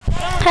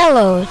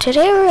Hello,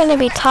 today we're going to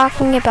be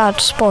talking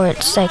about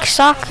sports like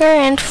soccer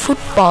and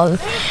football.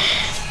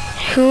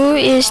 Who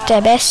is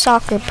the best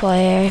soccer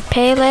player?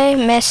 Pele,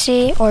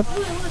 Messi, or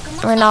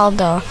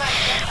Ronaldo?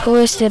 Who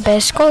is the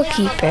best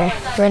goalkeeper?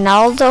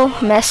 Ronaldo,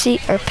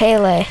 Messi, or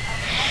Pele?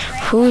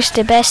 Who's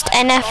the best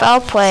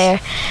NFL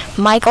player?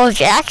 Michael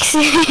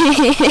Jackson,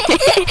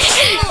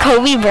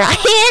 Kobe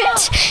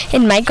Bryant,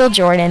 and Michael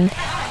Jordan.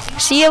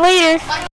 See you later.